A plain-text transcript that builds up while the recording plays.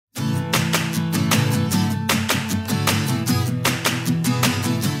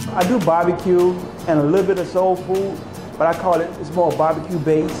I do barbecue and a little bit of soul food, but I call it's more barbecue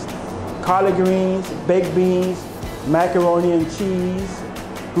based. Collard greens, baked beans, macaroni and cheese,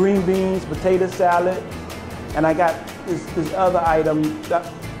 green beans, potato salad, and I got this other item,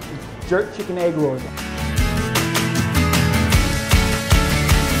 jerk chicken egg rolls.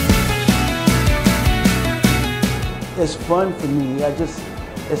 It's fun for me.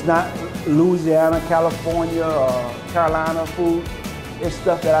 It's not Louisiana, California, or Carolina food. It's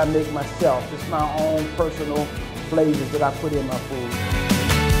stuff that I make myself. It's my own personal flavors that I put in my food.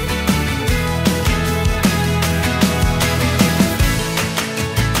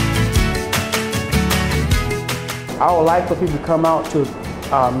 I would like for people to come out to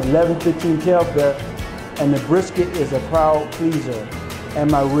 1115 Telfair, and the brisket is a crowd pleaser,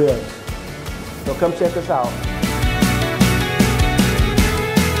 and my ribs. So come check us out.